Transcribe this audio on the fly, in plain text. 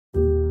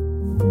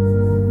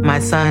My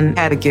son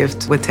had a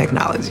gift with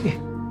technology.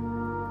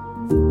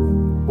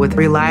 With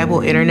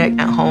reliable internet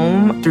at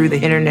home through the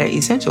Internet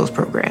Essentials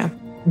program,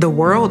 the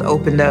world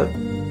opened up.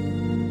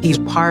 He's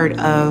part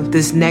of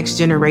this next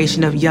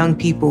generation of young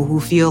people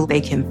who feel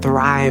they can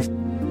thrive.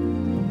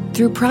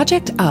 Through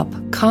Project UP,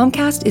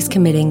 Comcast is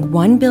committing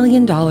 $1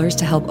 billion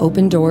to help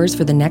open doors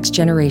for the next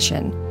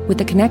generation with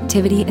the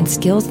connectivity and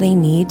skills they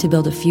need to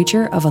build a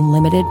future of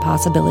unlimited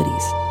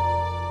possibilities.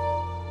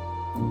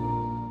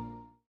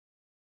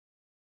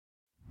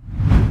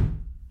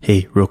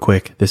 Hey, real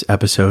quick, this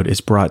episode is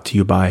brought to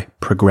you by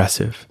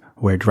Progressive,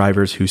 where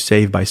drivers who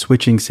save by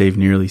switching save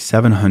nearly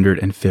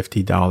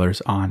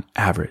 $750 on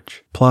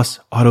average. Plus,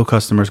 auto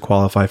customers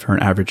qualify for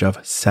an average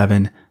of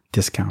 7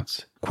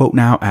 discounts. Quote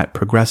now at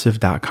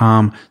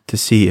progressive.com to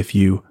see if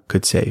you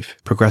could save.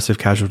 Progressive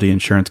Casualty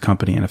Insurance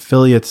Company and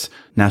Affiliates.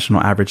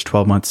 National average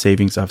 12-month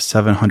savings of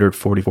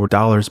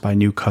 $744 by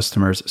new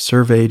customers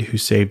surveyed who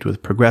saved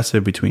with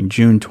Progressive between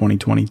June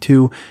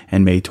 2022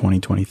 and May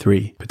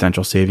 2023.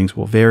 Potential savings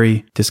will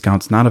vary.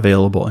 Discounts not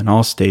available in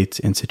all states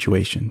and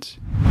situations.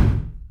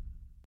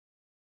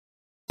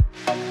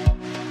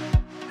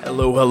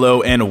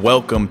 Hello, and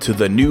welcome to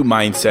the New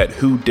Mindset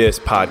Who Dis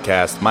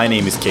podcast. My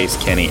name is Case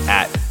Kenny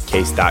at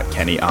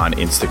Case.Kenny on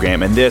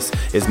Instagram, and this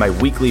is my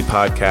weekly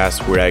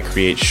podcast where I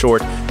create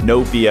short,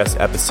 no BS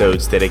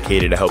episodes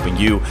dedicated to helping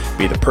you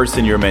be the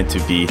person you're meant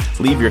to be,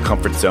 leave your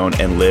comfort zone,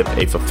 and live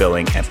a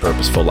fulfilling and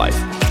purposeful life.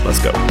 Let's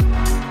go.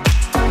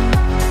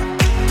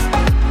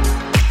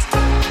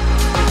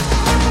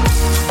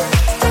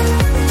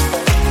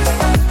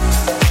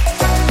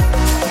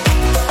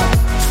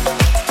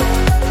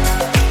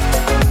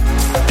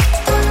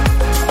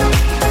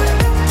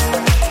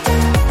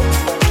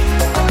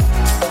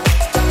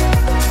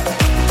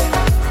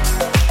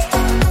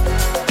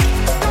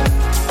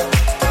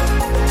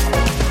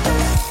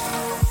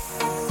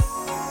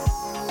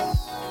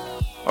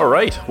 All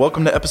right,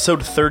 welcome to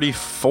episode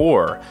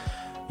 34.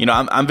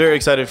 I'm very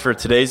excited for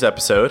today's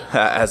episode,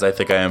 as I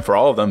think I am for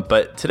all of them,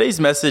 but today's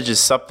message is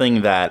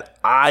something that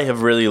I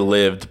have really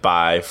lived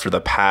by for the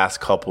past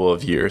couple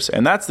of years,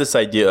 and that's this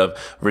idea of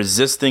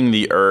resisting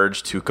the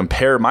urge to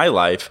compare my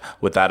life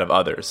with that of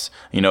others.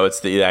 It's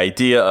the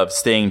idea of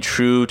staying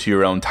true to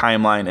your own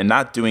timeline and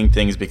not doing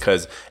things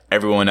because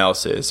everyone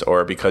else is,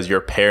 or because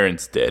your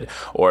parents did,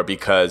 or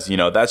because,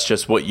 that's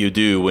just what you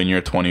do when you're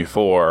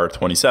 24 or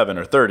 27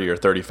 or 30 or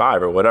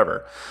 35 or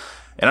whatever.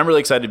 And I'm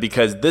really excited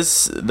because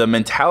the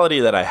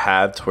mentality that I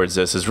have towards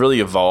this has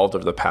really evolved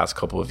over the past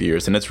couple of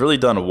years. And it's really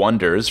done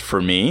wonders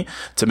for me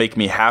to make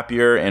me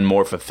happier and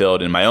more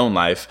fulfilled in my own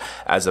life,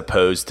 as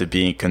opposed to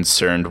being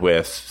concerned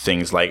with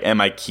things like, am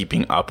I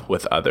keeping up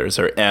with others?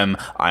 Or am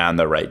I on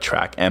the right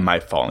track? Am I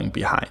falling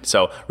behind?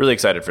 So really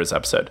excited for this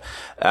episode.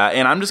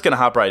 And I'm just going to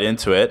hop right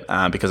into it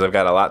because I've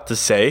got a lot to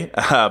say.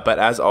 But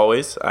as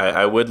always,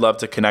 I would love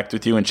to connect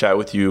with you and chat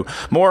with you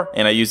more.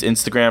 And I use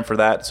Instagram for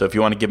that. So if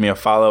you want to give me a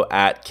follow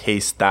at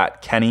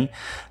Case.Kenny,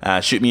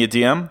 shoot me a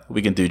DM.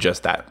 We can do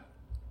just that.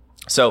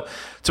 So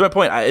to my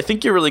point, I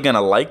think you're really going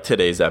to like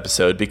today's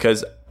episode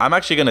because I'm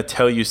actually going to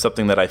tell you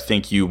something that I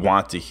think you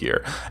want to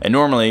hear. And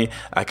normally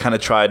I kind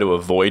of try to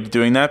avoid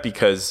doing that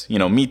because,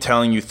 me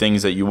telling you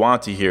things that you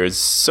want to hear is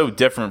so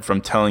different from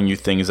telling you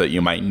things that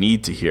you might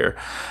need to hear.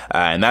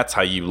 And that's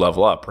how you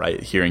level up,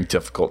 right? Hearing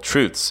difficult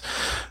truths.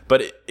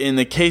 But in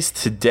the case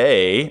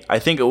today, I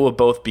think it will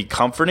both be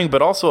comforting,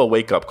 but also a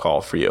wake-up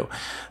call for you.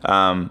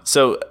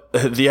 So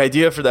the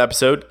idea for the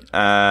episode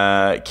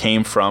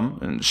came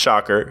from,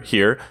 shocker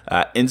here,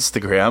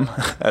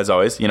 Instagram, as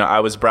always. I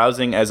was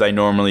browsing as I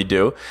normally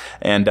do.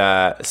 And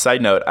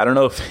side note, I don't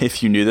know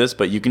if you knew this,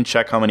 but you can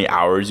check how many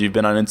hours you've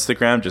been on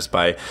Instagram just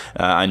by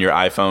on your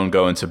iPhone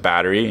go into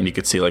battery, and you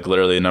could see like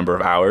literally the number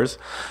of hours.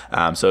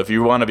 So if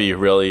you want to be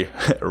really,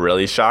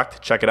 really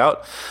shocked, check it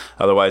out.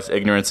 Otherwise,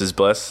 ignorance is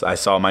bliss. I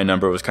saw my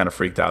number, was kind of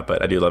freaked out,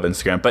 but I do love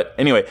Instagram. But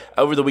anyway,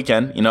 over the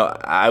weekend,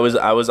 I was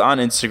on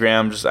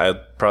Instagram, I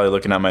probably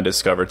looking at my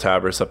Discover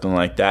tab or something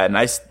like that, and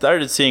I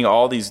started seeing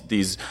all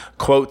these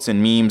quotes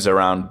and memes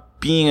around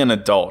being an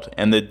adult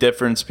and the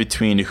difference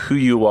between who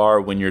you are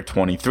when you're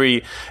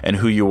 23 and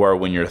who you are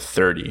when you're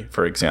 30,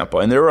 for example.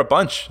 And there were a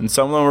bunch, and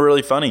some of them were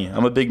really funny.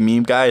 I'm a big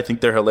meme guy. I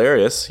think they're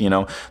hilarious.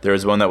 There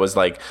was one that was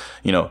like,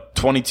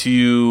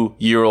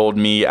 22-year-old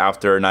me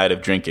after a night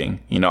of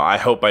drinking. I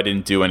hope I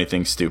didn't do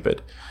anything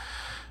stupid.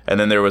 And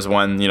then there was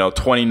one,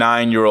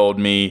 29-year-old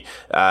me,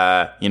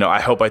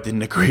 I hope I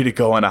didn't agree to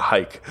go on a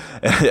hike.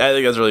 I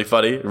think that's really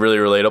funny, really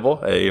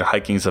relatable.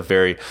 Hiking is a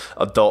very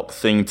adult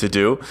thing to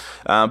do.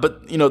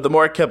 But the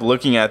more I kept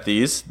looking at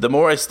these, the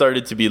more I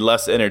started to be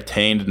less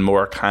entertained and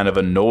more kind of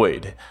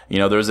annoyed.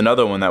 There was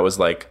another one that was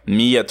like,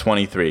 me at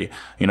 23,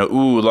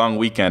 ooh, long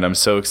weekend, I'm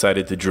so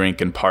excited to drink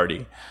and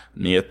party.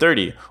 Me at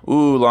 30,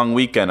 ooh, long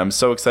weekend, I'm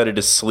so excited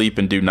to sleep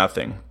and do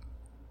nothing.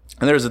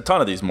 And there's a ton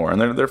of these more, and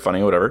they're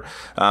funny, whatever.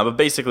 But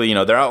basically,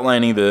 they're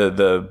outlining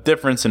the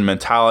difference in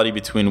mentality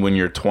between when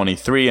you're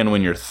 23 and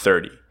when you're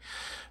 30.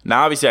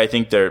 Now, obviously, I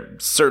think there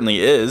certainly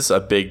is a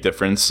big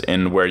difference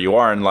in where you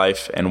are in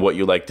life and what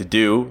you like to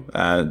do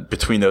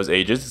between those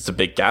ages. It's a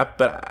big gap.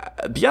 But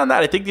beyond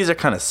that, I think these are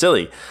kind of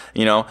silly.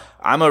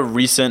 I'm a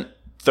recent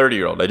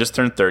 30-year-old. I just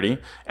turned 30.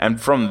 And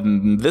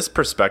from this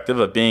perspective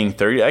of being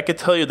 30, I could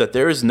tell you that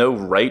there is no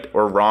right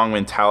or wrong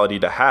mentality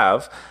to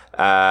have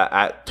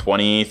at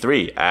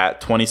 23, at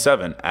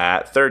 27,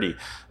 at 30,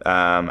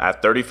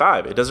 at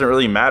 35. It doesn't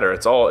really matter.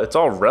 It's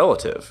all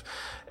relative.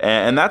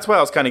 And that's why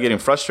I was kind of getting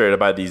frustrated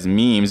by these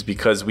memes,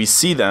 because we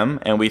see them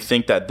and we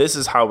think that this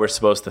is how we're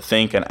supposed to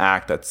think and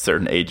act at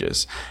certain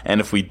ages. And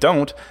if we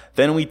don't,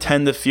 then we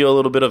tend to feel a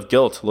little bit of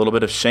guilt, a little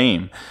bit of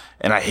shame.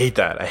 And I hate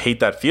that. I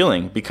hate that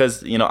feeling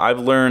because, I've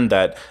learned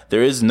that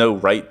there is no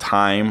right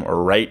time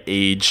or right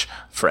age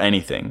for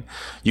anything.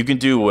 You can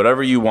do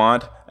whatever you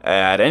want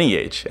at any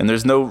age, and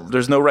there's no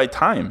right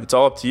time. It's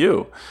all up to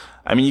you.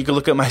 I mean, you can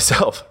look at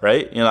myself,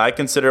 right? I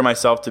consider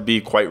myself to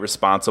be quite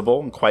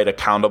responsible and quite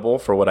accountable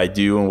for what I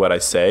do and what I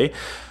say,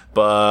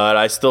 but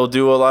I still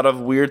do a lot of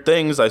weird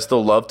things. I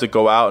still love to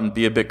go out and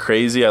be a bit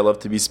crazy. I love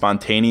to be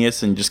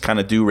spontaneous and just kind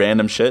of do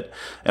random shit.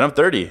 And I'm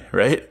 30,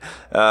 right?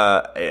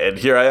 And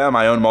here I am.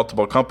 I own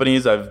multiple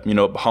companies. I've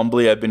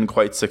been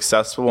quite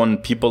successful,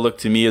 and people look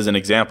to me as an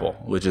example,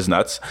 which is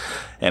nuts.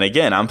 And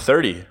again, I'm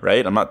 30,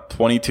 right? I'm not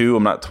 22.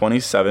 I'm not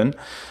 27.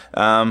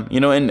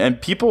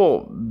 And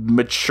people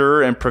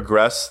mature and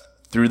progress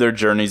through their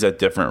journeys at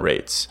different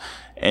rates.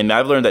 And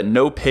I've learned that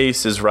no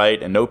pace is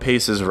right and no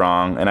pace is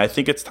wrong. And I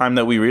think it's time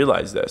that we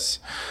realize this.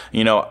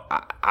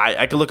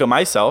 I can look at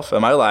myself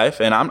and my life,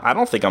 and I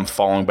don't think I'm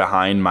falling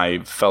behind my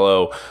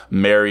fellow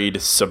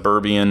married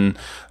suburban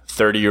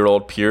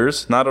 30-year-old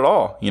peers. Not at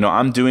all.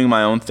 I'm doing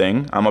my own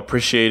thing. I'm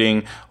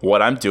appreciating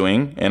what I'm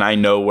doing, and I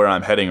know where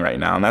I'm heading right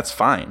now, and that's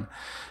fine.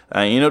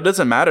 It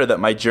doesn't matter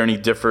that my journey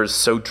differs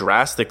so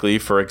drastically,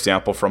 for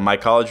example, from my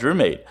college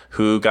roommate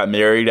who got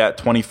married at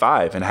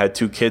 25 and had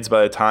 2 kids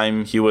by the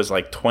time he was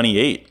like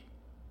 28. It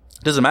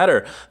doesn't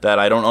matter that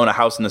I don't own a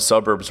house in the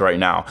suburbs right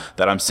now,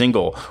 that I'm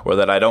single, or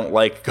that I don't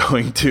like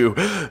going to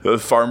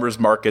farmers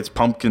markets,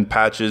 pumpkin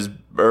patches,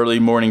 early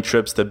morning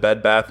trips to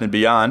Bed Bath &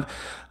 Beyond.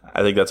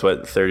 I think that's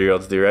what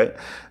 30-year-olds do, right?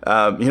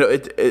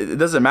 It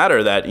doesn't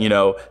matter that,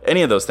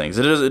 any of those things.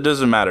 It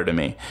doesn't matter to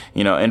me,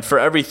 and for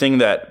everything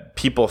that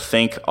people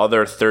think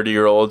other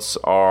 30-year-olds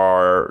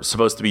are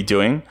supposed to be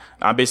doing,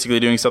 I'm basically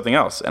doing something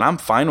else. And I'm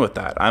fine with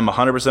that. I'm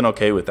 100%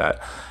 okay with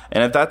that.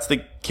 And if that's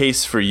the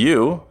case for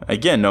you,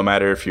 again, no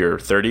matter if you're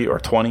 30 or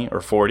 20 or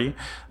 40,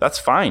 that's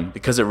fine,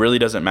 because it really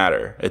doesn't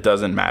matter. It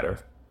doesn't matter.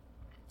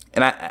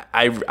 And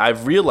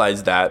I've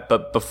realized that,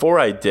 but before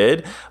I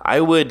did, I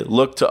would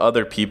look to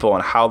other people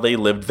and how they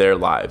lived their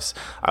lives.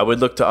 I would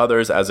look to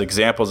others as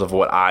examples of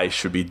what I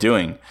should be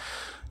doing.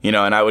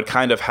 And I would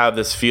kind of have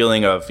this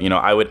feeling of,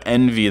 I would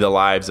envy the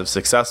lives of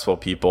successful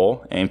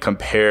people and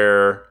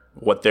compare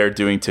what they're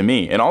doing to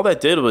me. And all that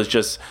did was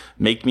just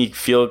make me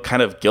feel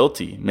kind of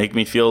guilty, make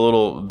me feel a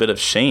little bit of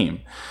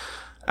shame.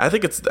 I've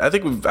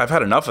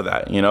had enough of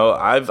that.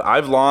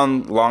 I've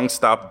long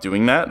stopped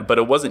doing that, but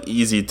it wasn't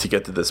easy to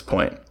get to this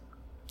point.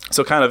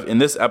 So kind of in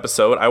this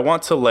episode, I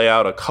want to lay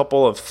out a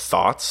couple of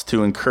thoughts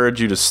to encourage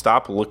you to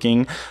stop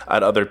looking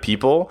at other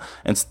people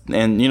and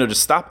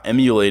just stop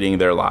emulating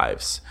their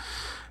lives.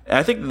 And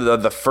I think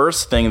the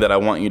first thing that I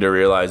want you to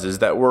realize is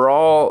that we're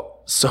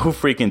all so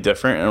freaking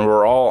different, and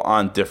we're all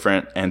on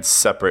different and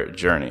separate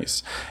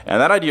journeys.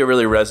 And that idea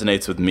really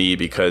resonates with me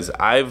because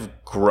I've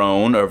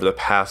grown over the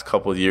past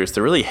couple of years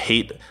to really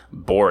hate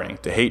boring,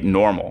 to hate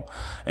normal.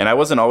 And I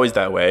wasn't always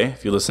that way.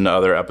 If you listen to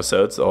other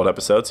episodes, old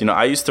episodes,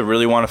 I used to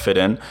really want to fit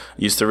in,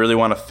 used to really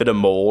want to fit a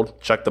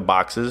mold, check the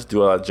boxes,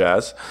 do all that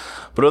jazz.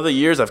 But over the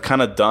years, I've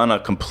kind of done a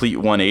complete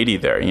 180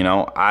 there.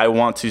 I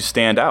want to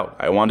stand out.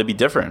 I want to be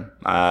different,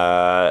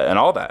 and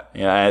all that.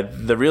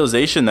 The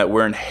realization that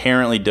we're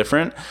inherently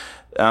different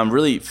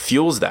really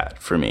fuels that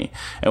for me.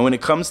 And when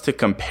it comes to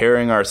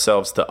comparing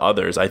ourselves to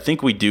others, I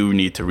think we do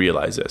need to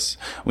realize this.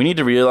 We need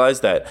to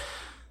realize that,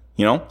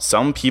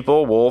 some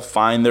people will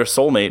find their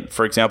soulmate,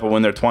 for example,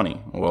 when they're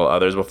 20. Well,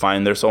 others will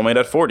find their soulmate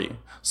at 40.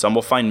 Some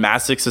will find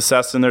massive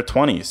success in their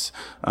 20s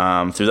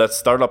through that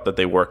startup that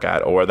they work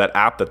at or that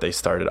app that they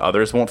started.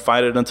 Others won't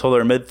find it until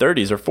their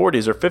mid-30s or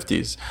 40s or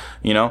 50s.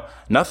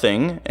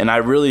 Nothing, and I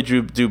really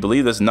do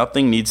believe this,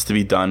 nothing needs to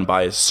be done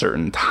by a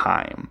certain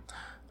time.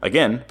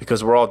 Again,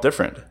 because we're all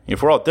different.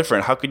 If we're all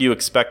different, how could you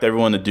expect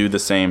everyone to do the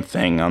same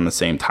thing on the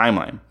same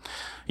timeline?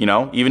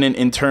 Even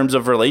in terms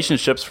of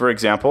relationships, for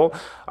example,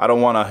 I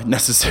don't want to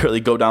necessarily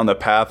go down the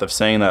path of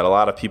saying that a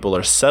lot of people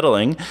are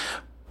settling,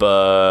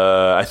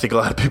 but I think a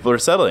lot of people are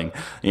settling,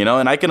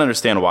 and I can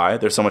understand why.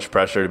 There's so much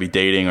pressure to be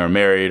dating or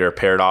married or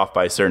paired off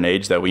by a certain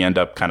age that we end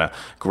up kind of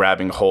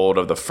grabbing hold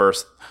of the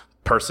first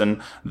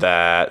person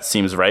that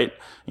seems right,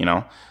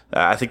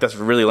 I think that's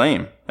really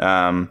lame.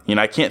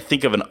 I can't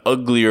think of an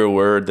uglier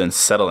word than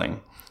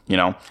settling.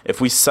 If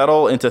we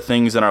settle into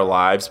things in our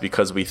lives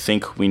because we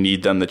think we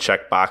need them to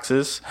check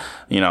boxes,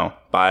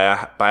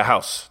 buy a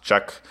house,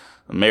 check,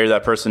 marry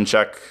that person,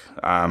 check,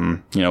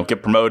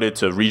 get promoted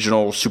to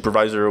regional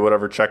supervisor or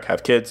whatever, check,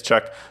 have kids,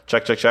 check.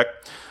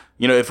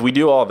 If we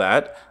do all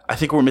that, I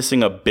think we're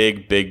missing a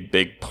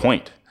big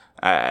point.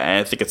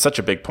 I think it's such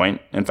a big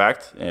point. In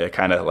fact,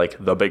 kind of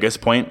like the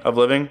biggest point of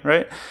living,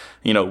 right?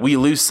 We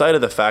lose sight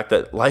of the fact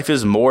that life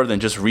is more than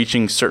just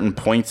reaching certain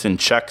points and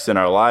checks in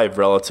our life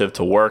relative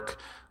to work,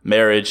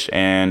 marriage,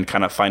 and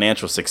kind of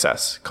financial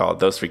success. Call it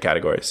those three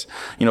categories.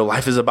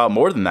 Life is about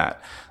more than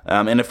that.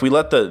 And if we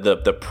let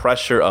the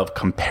pressure of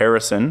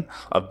comparison,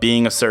 of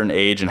being a certain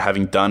age and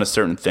having done a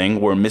certain thing,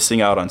 we're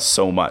missing out on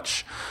so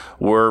much.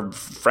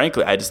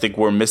 Frankly, I just think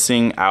we're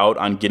missing out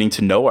on getting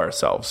to know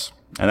ourselves.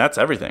 And that's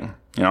everything,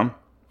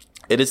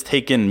 It has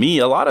taken me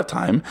a lot of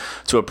time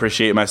to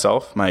appreciate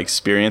myself, my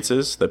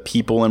experiences, the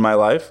people in my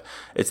life.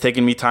 It's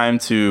taken me time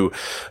to,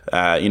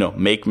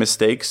 make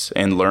mistakes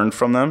and learn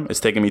from them.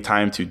 It's taken me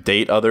time to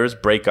date others,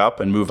 break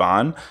up, and move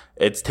on.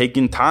 It's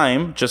taken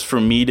time just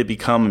for me to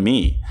become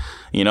me,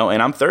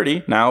 and I'm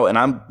 30 now, and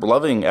I'm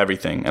loving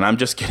everything, and I'm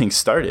just getting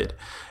started.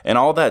 And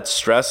all that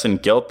stress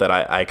and guilt that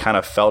I kind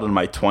of felt in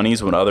my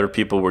 20s when other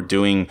people were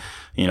doing,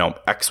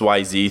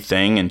 XYZ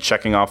thing and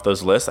checking off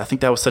those lists, I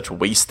think that was such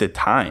wasted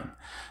time.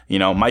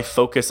 My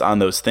focus on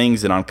those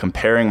things and on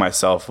comparing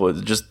myself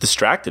was just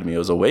distracted me. It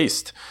was a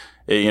waste.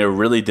 It,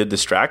 really did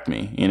distract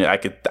me. I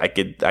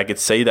could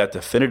say that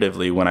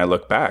definitively when I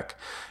look back.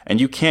 And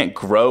you can't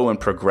grow and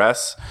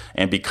progress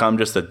and become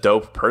just a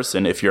dope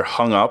person if you're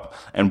hung up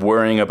and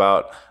worrying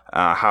about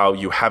how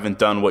you haven't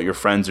done what your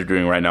friends are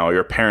doing right now, or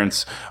your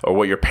parents, or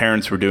what your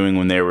parents were doing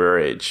when they were your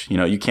age.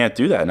 You can't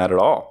do that, not at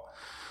all.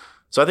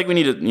 So I think we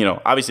need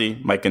to, obviously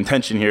my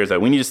contention here is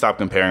that we need to stop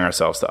comparing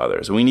ourselves to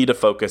others. We need to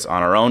focus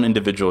on our own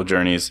individual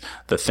journeys,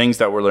 the things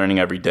that we're learning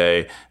every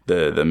day,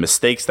 the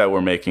mistakes that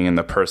we're making, and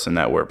the person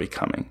that we're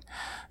becoming.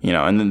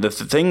 And then the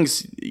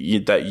things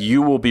that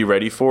you will be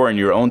ready for in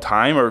your own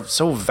time are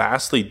so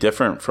vastly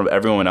different from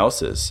everyone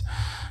else's.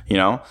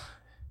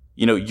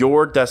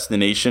 Your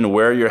destination,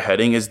 where you're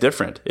heading, is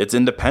different. It's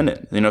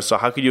independent. So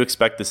how could you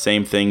expect the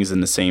same things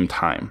in the same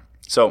time?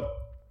 So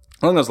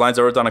along those lines,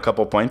 I wrote down a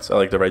couple of points. I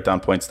like to write down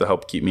points to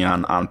help keep me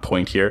on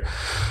point here,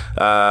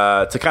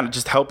 to kind of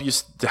just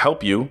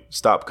help you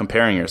stop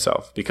comparing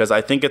yourself, because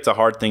I think it's a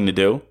hard thing to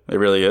do. It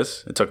really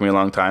is. It took me a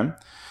long time.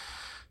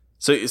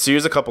 So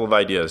here's a couple of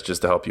ideas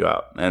just to help you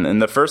out.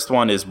 And the first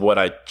one is what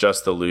I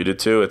just alluded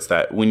to. It's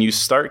that when you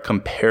start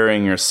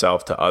comparing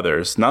yourself to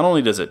others, not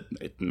only does it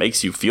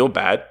makes you feel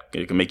bad,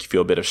 it can make you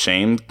feel a bit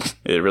ashamed.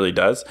 It really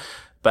does.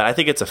 But I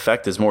think its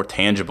effect is more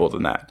tangible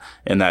than that.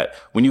 In that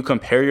when you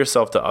compare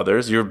yourself to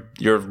others, you're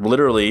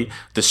literally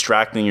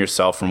distracting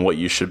yourself from what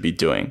you should be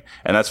doing.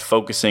 And that's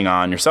focusing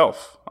on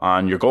yourself,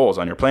 on your goals,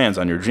 on your plans,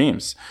 on your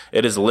dreams.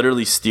 It is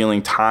literally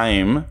stealing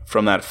time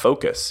from that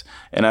focus.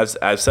 And as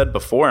I've said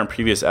before in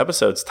previous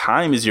episodes,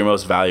 time is your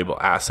most valuable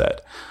asset.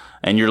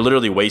 And you're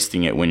literally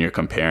wasting it when you're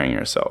comparing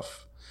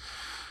yourself.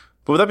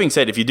 But with that being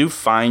said, if you do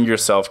find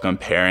yourself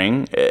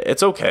comparing,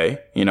 it's okay.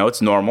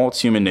 It's normal.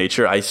 It's human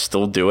nature. I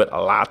still do it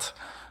a lot.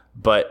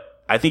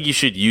 But I think you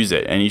should use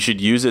it, and you should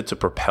use it to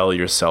propel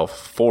yourself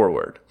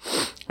forward.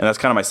 And that's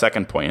kind of my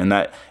second point, in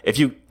that if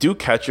you do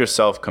catch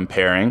yourself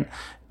comparing,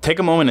 take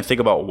a moment and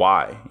think about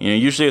why.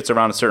 Usually it's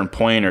around a certain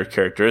point or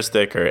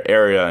characteristic or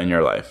area in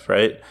your life,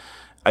 right?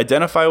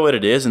 Identify what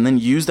it is and then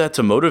use that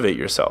to motivate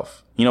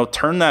yourself.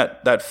 Turn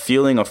that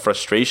feeling of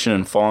frustration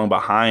and falling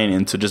behind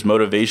into just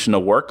motivation to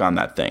work on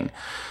that thing.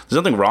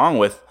 There's nothing wrong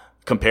with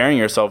comparing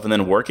yourself and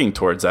then working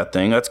towards that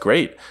thing. That's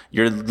great.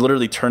 You're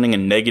literally turning a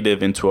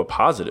negative into a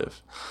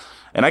positive.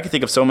 And I can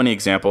think of so many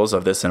examples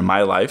of this in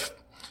my life.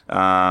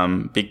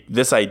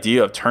 This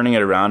idea of turning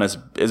it around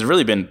has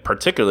really been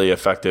particularly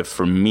effective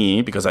for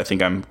me, because I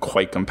think I'm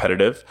quite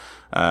competitive,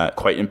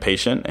 quite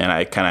impatient, and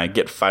I kind of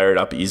get fired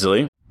up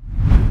easily.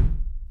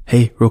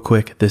 Hey, real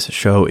quick, this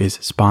show is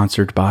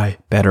sponsored by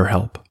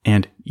BetterHelp.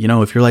 And,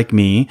 if you're like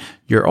me,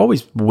 you're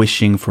always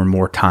wishing for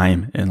more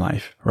time in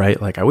life,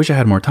 right? Like, I wish I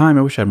had more time.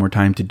 I wish I had more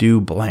time to do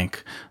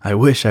blank. I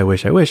wish.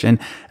 And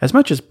as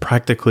much as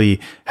practically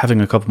having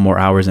a couple more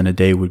hours in a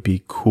day would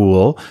be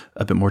cool,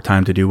 a bit more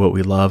time to do what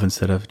we love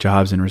instead of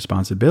jobs and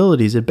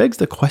responsibilities, it begs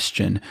the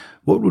question,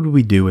 what would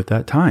we do with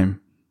that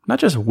time? Not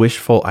just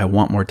wishful, I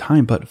want more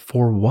time, but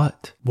for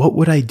what? What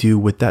would I do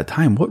with that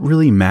time? What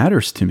really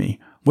matters to me?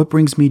 What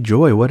brings me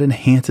joy? What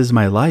enhances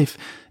my life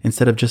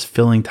instead of just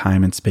filling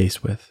time and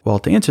space with? Well,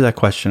 to answer that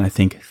question, I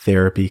think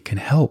therapy can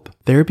help.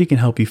 Therapy can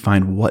help you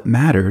find what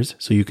matters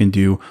so you can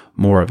do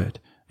more of it.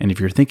 And if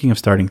you're thinking of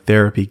starting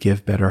therapy,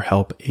 give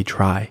BetterHelp a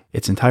try.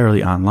 It's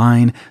entirely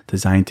online,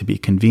 designed to be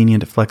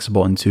convenient,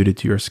 flexible, and suited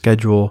to your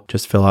schedule.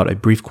 Just fill out a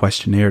brief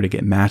questionnaire to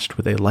get matched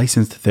with a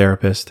licensed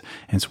therapist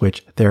and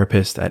switch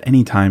therapists at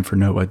any time for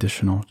no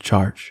additional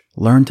charge.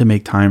 Learn to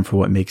make time for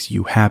what makes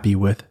you happy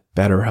with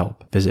BetterHelp.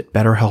 Visit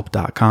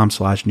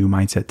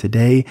betterhelp.com/newmindset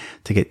today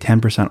to get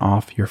 10%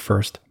 off your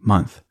first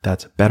month.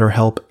 That's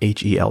BetterHelp,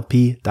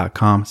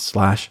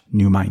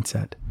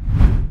 HELP.com/newmindset.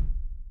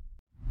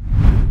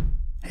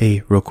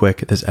 Hey, real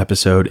quick, this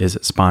episode is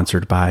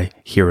sponsored by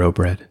Hero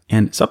Bread.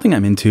 And something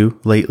I'm into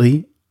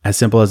lately, as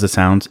simple as it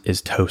sounds,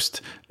 is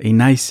toast. A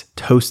nice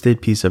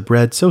toasted piece of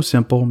bread, so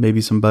simple,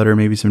 maybe some butter,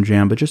 maybe some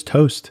jam, but just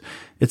toast.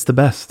 It's the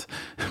best.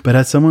 But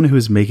as someone who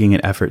is making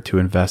an effort to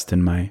invest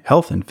in my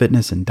health and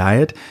fitness and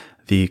diet,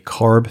 the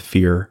carb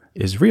fear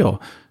is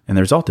real. And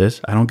the result is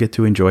I don't get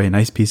to enjoy a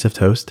nice piece of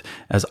toast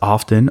as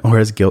often or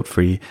as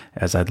guilt-free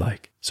as I'd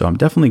like. So I'm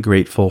definitely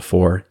grateful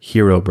for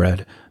Hero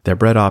Bread. Their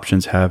bread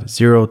options have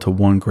 0 to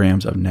 1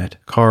 grams of net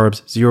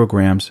carbs, 0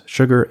 grams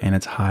sugar, and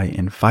it's high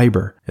in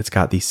fiber. It's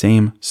got the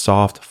same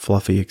soft,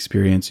 fluffy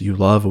experience you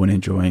love when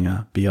enjoying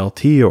a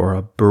BLT or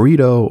a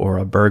burrito or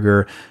a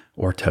burger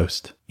or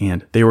toast.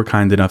 And they were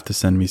kind enough to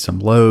send me some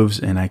loaves,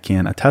 and I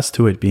can attest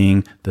to it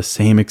being the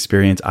same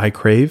experience I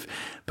crave,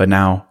 but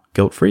now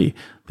guilt-free.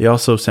 They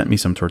also sent me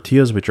some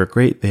tortillas, which are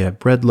great. They have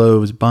bread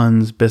loaves,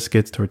 buns,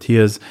 biscuits,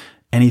 tortillas,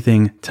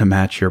 anything to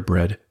match your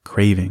bread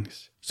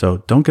cravings. So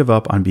don't give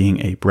up on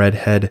being a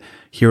breadhead.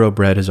 Hero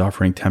Bread is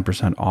offering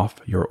 10% off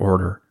your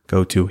order.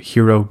 Go to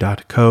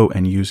hero.co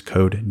and use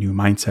code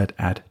NEWMindset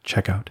at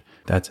checkout.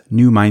 That's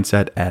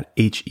NEWMindset at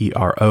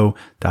hero.co.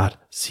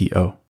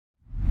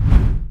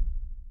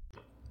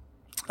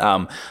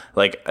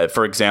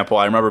 For example,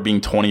 I remember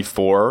being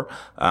 24,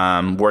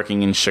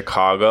 working in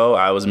Chicago.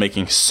 I was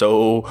making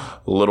so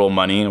little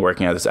money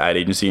working at this ad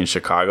agency in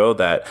Chicago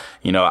that,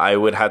 I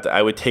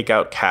would take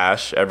out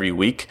cash every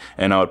week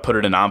and I would put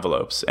it in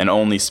envelopes and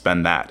only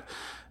spend that.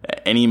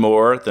 Any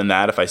more than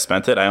that, if I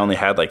spent it, I only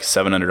had like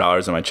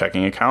 $700 in my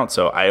checking account.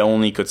 So I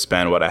only could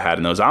spend what I had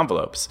in those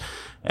envelopes.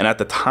 And at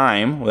the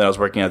time when I was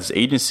working at this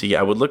agency,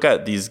 I would look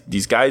at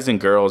these guys and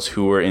girls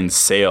who were in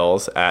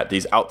sales at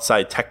these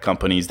outside tech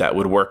companies that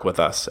would work with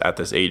us at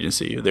this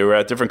agency. They were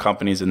at different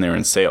companies and they were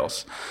in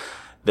sales.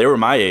 They were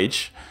my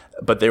age,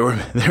 but they were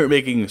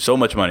making so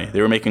much money.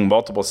 They were making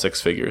multiple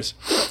six figures.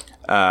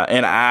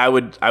 And I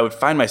would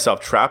find myself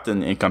trapped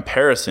in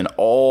comparison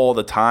all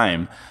the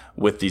time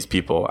with these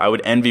people. I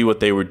would envy what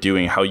they were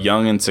doing, how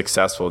young and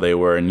successful they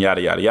were, and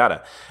yada, yada,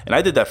 yada. And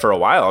I did that for a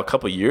while, a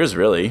couple of years,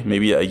 really,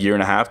 maybe a year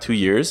and a half, 2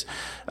 years,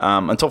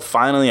 until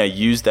finally I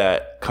used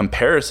that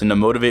comparison to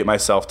motivate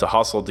myself to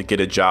hustle to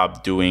get a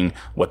job doing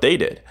what they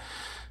did.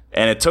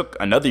 And it took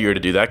another year to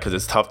do that because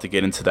it's tough to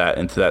get into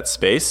that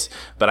space.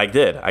 But I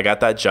did. I got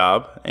that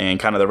job,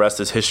 and kind of the rest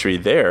is history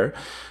there.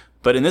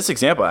 But in this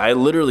example, I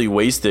literally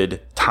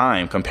wasted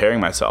time comparing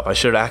myself. I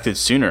should have acted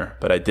sooner,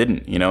 but I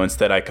didn't.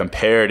 Instead I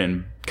compared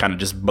and kind of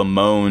just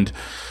bemoaned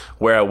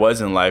where I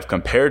was in life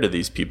compared to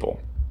these people.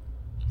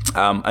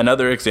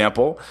 Another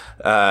example,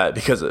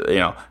 because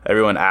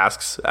everyone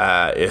asks,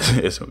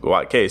 is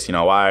what case?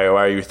 Why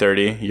are you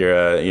 30?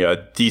 You're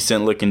a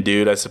decent looking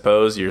dude, I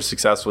suppose. You're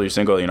successful. You're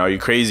single. Are you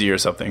crazy or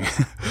something?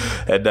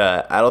 And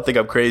I don't think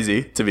I'm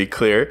crazy, to be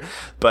clear.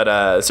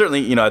 But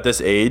certainly, at this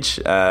age,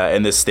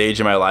 in this stage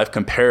in my life,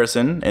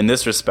 comparison in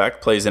this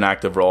respect plays an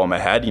active role in my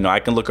head. I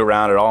can look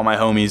around at all my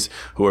homies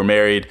who are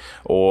married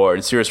or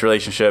in serious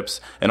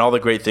relationships and all the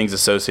great things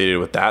associated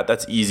with that.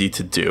 That's easy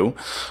to do.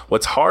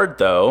 What's hard,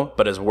 though,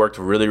 but has worked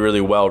really,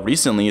 really well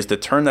recently, is to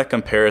turn that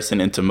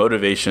comparison into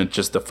motivation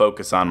just to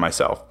focus on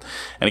myself.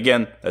 And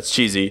again, that's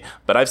cheesy,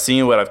 but I've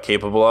seen what I'm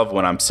capable of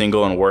when I'm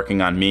single and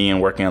working on me and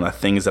working on the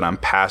things that I'm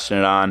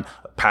passionate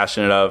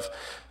of,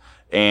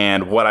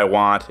 and what I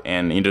want,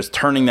 and just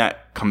turning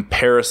that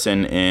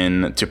comparison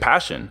into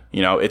passion.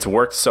 It's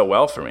worked so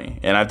well for me,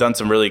 and I've done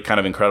some really kind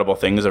of incredible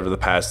things over the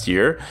past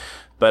year.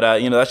 But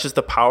that's just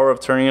the power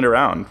of turning it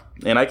around.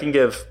 And I can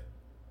give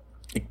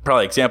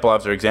probably example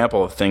after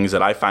example of things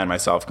that I find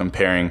myself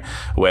comparing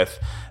with.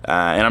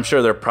 And I'm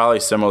sure they're probably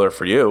similar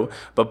for you.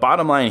 But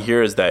bottom line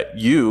here is that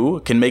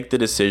you can make the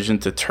decision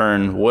to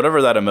turn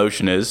whatever that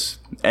emotion is,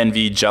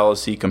 envy,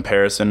 jealousy,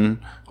 comparison,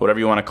 whatever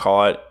you want to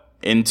call it,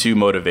 into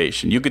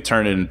motivation. You could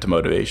turn it into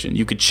motivation.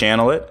 You could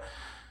channel it,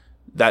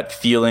 that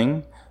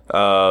feeling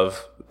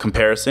of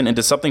comparison,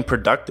 into something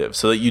productive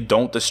so that you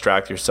don't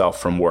distract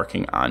yourself from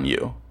working on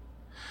you.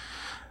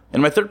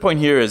 And my third point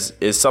here is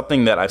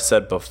something that I've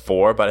said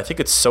before, but I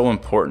think it's so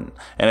important.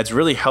 And it's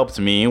really helped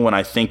me when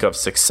I think of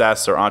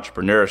success or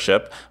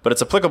entrepreneurship, but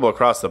it's applicable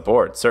across the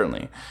board,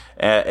 certainly.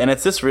 And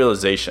it's this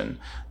realization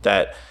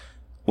that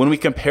when we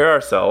compare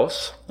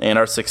ourselves and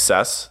our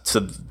success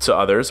to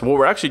others, what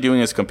we're actually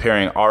doing is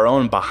comparing our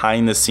own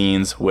behind the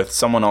scenes with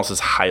someone else's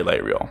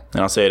highlight reel.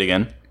 And I'll say it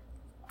again.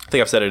 I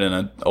think I've said it in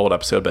an old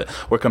episode, but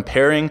we're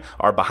comparing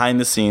our behind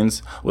the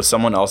scenes with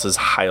someone else's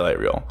highlight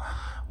reel.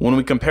 When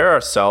we compare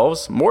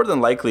ourselves, more than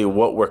likely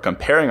what we're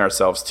comparing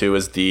ourselves to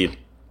is the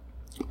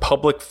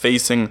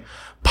public-facing,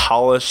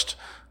 polished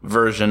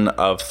version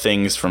of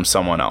things from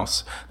someone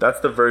else. That's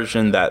the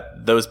version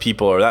that those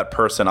people or that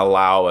person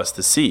allow us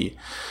to see.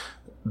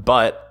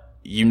 But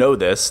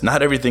this,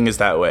 not everything is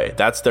that way.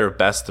 That's their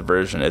best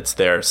version. It's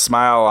their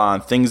smile on,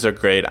 things are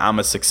great, I'm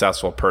a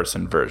successful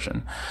person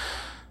version.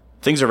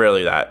 Things are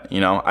rarely that,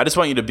 I just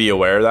want you to be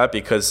aware of that,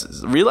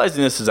 because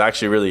realizing this has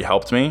actually really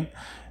helped me.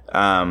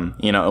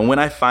 And when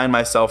I find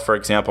myself, for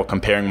example,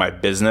 comparing my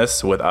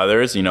business with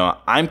others,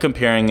 I'm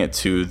comparing it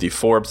to the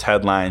Forbes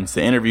headlines,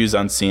 the interviews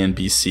on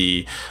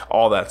CNBC,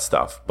 all that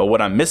stuff. But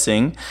what I'm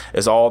missing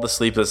is all the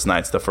sleepless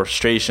nights, the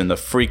frustration, the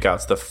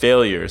freakouts, the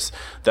failures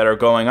that are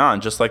going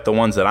on, just like the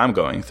ones that I'm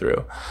going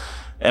through.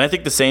 And I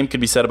think the same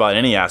could be said about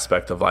any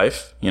aspect of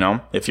life. You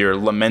know, if you're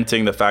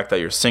lamenting the fact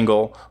that you're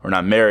single or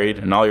not married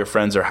and all your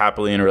friends are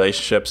happily in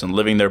relationships and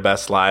living their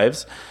best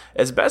lives,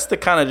 it's best to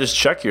kind of just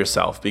check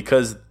yourself,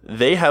 because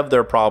they have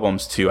their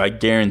problems too. I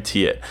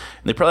guarantee it.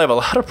 And they probably have a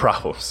lot of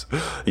problems.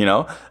 You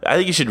know, I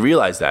think you should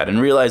realize that, and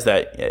realize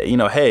that, you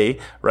know, hey,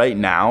 right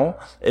now,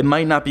 it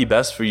might not be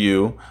best for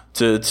you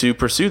to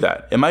pursue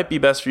that. It might be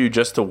best for you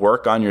just to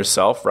work on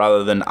yourself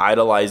rather than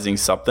idolizing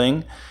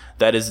something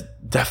that is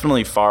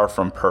definitely far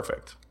from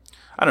perfect.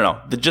 I don't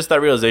know. Just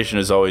that realization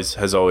has always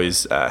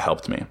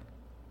helped me.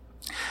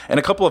 And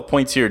a couple of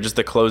points here just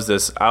to close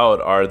this out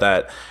are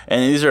that,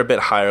 and these are a bit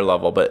higher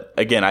level, but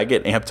again, I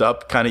get amped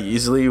up kind of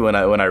easily when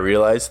I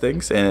realize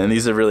things, and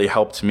these have really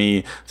helped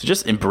me to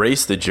just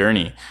embrace the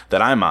journey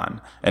that I'm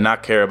on and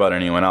not care about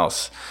anyone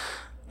else.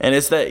 And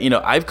it's that, you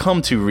know, I've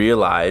come to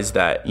realize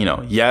that, you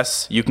know,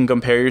 yes, you can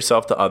compare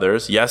yourself to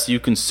others. Yes, you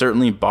can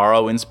certainly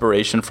borrow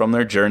inspiration from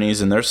their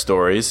journeys and their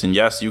stories. And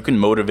yes, you can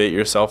motivate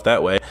yourself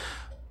that way.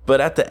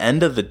 But at the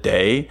end of the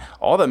day,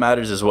 all that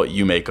matters is what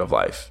you make of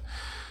life.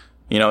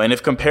 You know, and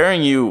if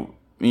comparing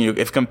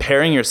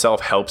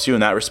yourself helps you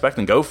in that respect,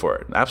 then go for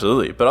it.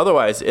 Absolutely. But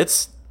otherwise,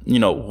 it's, you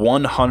know,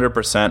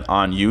 100%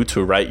 on you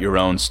to write your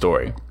own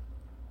story.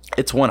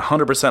 It's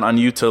 100% on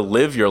you to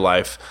live your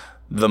life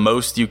the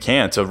most you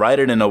can, to write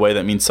it in a way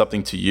that means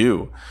something to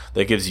you,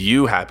 that gives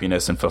you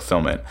happiness and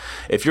fulfillment.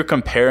 If you're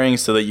comparing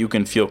so that you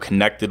can feel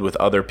connected with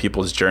other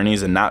people's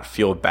journeys and not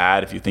feel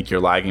bad if you think you're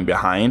lagging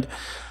behind,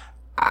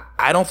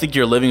 I don't think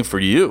you're living for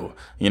you.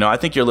 You know, I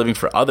think you're living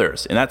for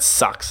others, and that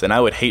sucks. And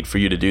I would hate for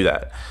you to do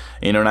that.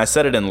 You know, and I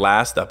said it in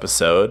last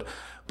episode,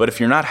 but if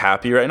you're not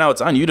happy right now,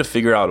 it's on you to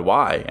figure out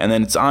why. And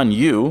then it's on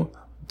you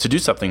to do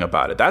something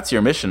about it. That's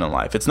your mission in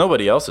life. It's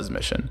nobody else's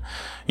mission,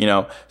 you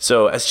know?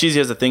 So as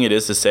cheesy as the thing it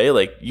is to say,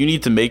 like, you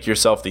need to make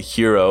yourself the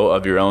hero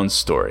of your own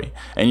story,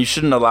 and you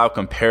shouldn't allow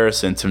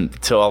comparison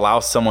to allow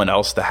someone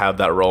else to have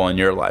that role in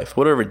your life.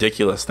 What a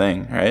ridiculous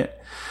thing, right?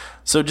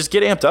 So just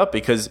get amped up,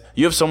 because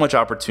you have so much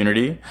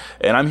opportunity,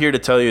 and I'm here to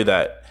tell you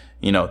that,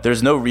 you know,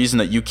 there's no reason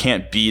that you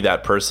can't be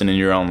that person in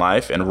your own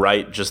life and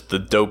write just the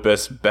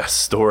dopest,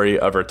 best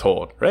story ever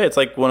told, right? It's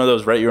like one of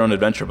those write your own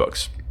adventure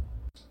books.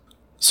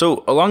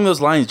 So along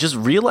those lines, just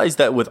realize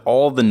that with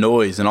all the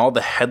noise and all the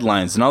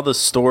headlines and all the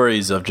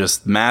stories of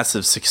just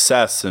massive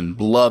success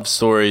and love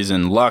stories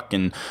and luck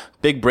and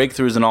big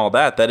breakthroughs and all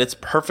that, that it's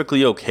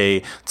perfectly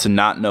okay to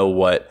not know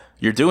what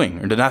you're doing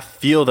or to not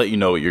feel that you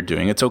know what you're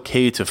doing. It's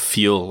okay to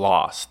feel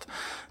lost.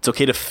 It's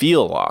okay to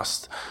feel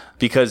lost,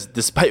 because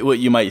despite what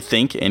you might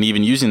think, and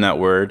even using that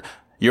word,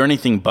 you're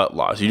anything but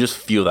lost. You just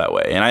feel that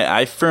way. And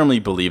I firmly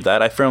believe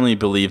that. I firmly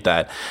believe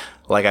that,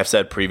 like I've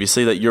said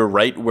previously, that you're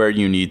right where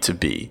you need to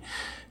be.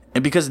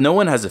 And because no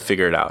one has it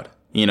figured out.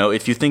 You know,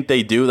 if you think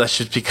they do, that's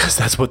just because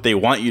that's what they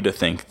want you to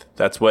think.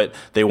 That's what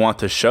they want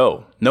to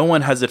show. No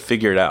one has it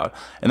figured out.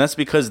 And that's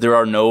because there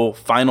are no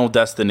final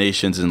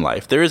destinations in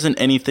life. There isn't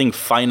anything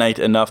finite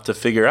enough to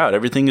figure out.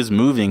 Everything is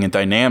moving and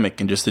dynamic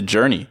and just a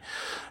journey.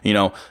 You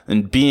know,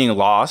 and being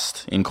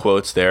lost, in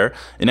quotes there,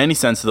 in any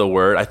sense of the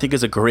word, I think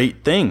is a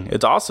great thing.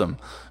 It's awesome,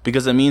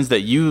 because it means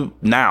that you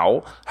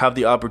now have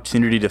the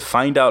opportunity to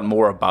find out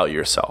more about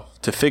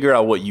yourself, to figure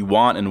out what you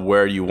want and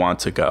where you want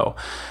to go.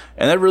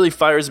 And that really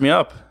fires me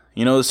up.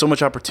 You know, there's so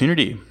much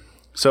opportunity.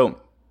 So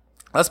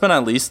last but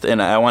not least,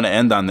 and I want to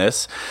end on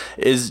this,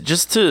 is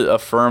just to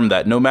affirm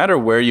that no matter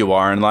where you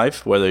are in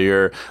life, whether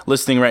you're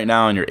listening right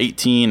now and you're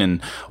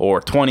 18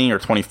 or 20 or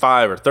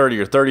 25 or 30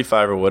 or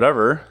 35 or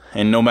whatever,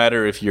 and no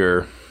matter if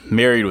you're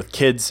married with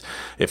kids,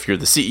 if you're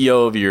the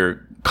CEO of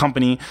your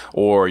company,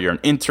 or you're an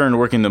intern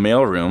working in the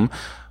mailroom,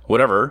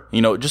 whatever,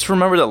 you know, just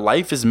remember that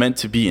life is meant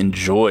to be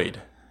enjoyed.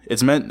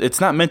 It's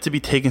not meant to be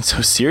taken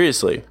so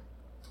seriously.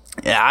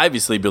 Yeah, I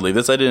obviously believe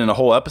this. I did a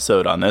whole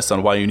episode on this,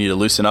 on why you need to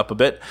loosen up a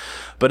bit.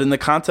 But in the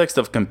context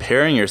of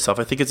comparing yourself,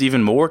 I think it's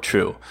even more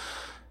true.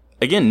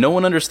 Again, no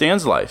one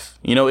understands life.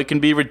 You know, it can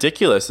be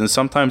ridiculous. And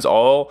sometimes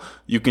all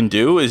you can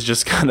do is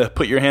just kind of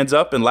put your hands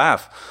up and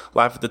laugh.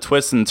 Laugh at the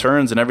twists and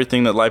turns and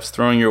everything that life's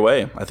throwing your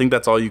way. I think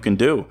that's all you can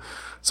do.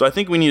 So I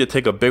think we need to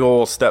take a big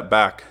old step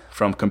back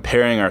from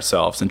comparing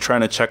ourselves and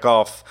trying to check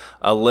off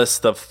a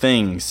list of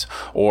things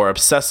or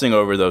obsessing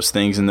over those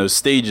things and those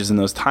stages and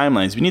those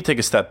timelines. We need to take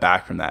a step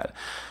back from that.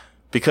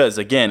 Because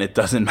again, it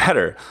doesn't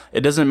matter.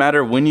 It doesn't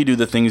matter when you do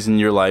the things in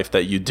your life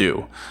that you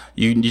do.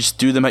 You just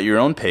do them at your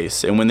own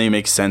pace and when they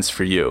make sense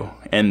for you.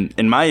 And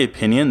in my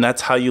opinion,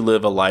 that's how you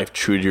live a life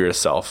true to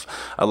yourself.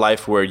 A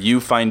life where you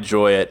find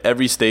joy at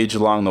every stage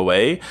along the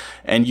way,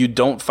 and you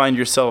don't find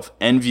yourself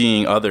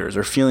envying others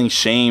or feeling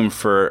shame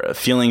for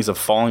feelings of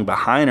falling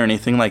behind or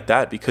anything like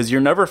that, because you're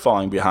never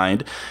falling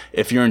behind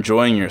if you're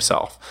enjoying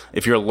yourself,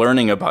 if you're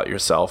learning about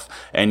yourself,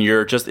 and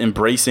you're just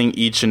embracing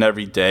each and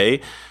every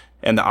day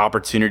and the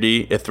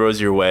opportunity it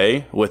throws your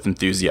way with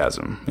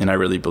enthusiasm. And I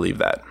really believe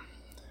that.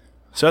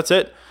 So that's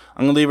it.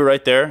 I'm going to leave it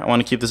right there. I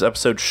want to keep this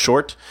episode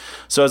short.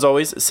 So as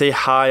always, say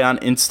hi on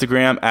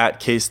Instagram at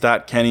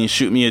case.kenny.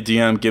 Shoot me a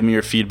DM. Give me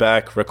your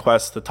feedback,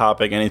 request the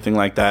topic, anything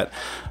like that.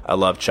 I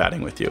love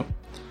chatting with you.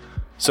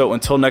 So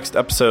until next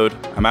episode,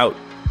 I'm out.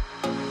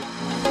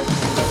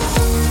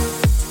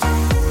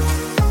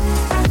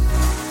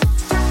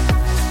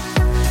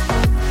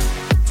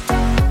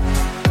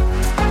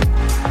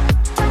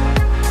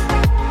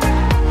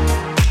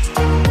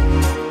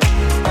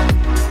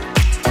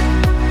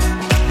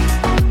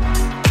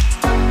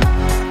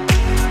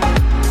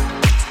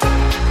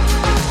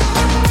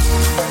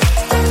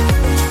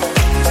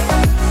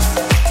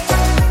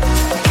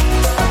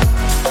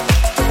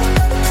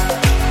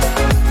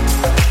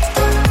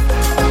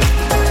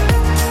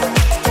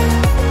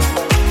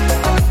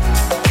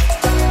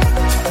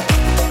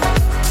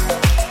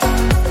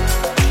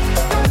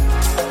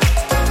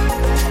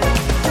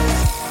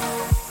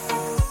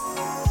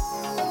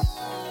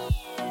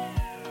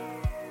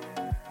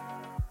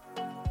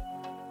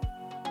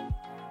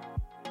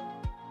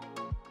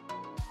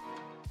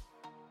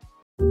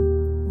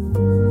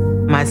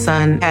 my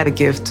son had a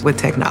gift with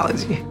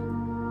technology.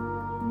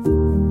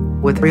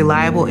 With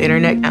reliable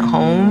internet at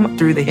home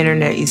through the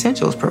Internet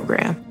Essentials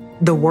program,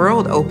 the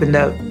world opened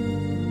up.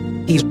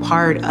 He's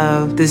part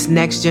of this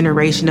next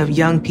generation of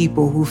young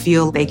people who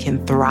feel they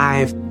can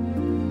thrive.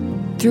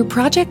 Through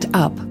Project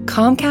UP,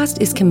 Comcast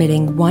is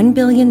committing $1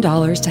 billion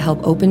to help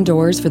open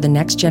doors for the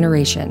next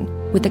generation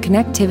with the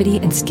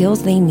connectivity and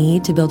skills they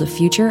need to build a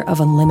future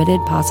of unlimited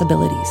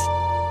possibilities.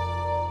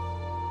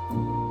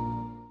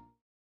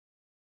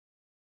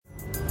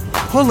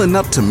 Pulling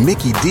up to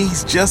Mickey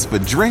D's just for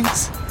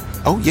drinks?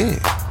 Oh yeah,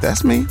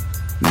 that's me.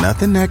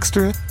 Nothing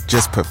extra,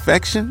 just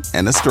perfection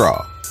and a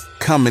straw.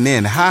 Coming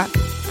in hot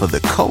for the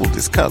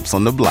coldest cups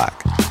on the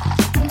block.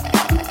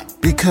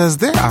 Because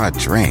there are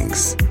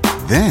drinks.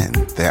 Then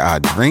there are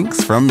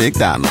drinks from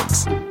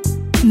McDonald's.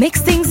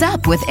 Mix things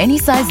up with any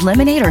size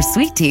lemonade or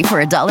sweet tea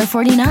for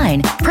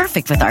 $1.49.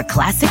 Perfect with our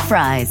classic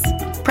fries.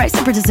 Price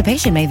and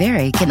participation may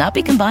vary. Cannot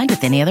be combined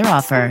with any other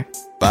offer.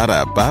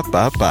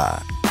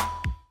 Ba-da-ba-ba-ba.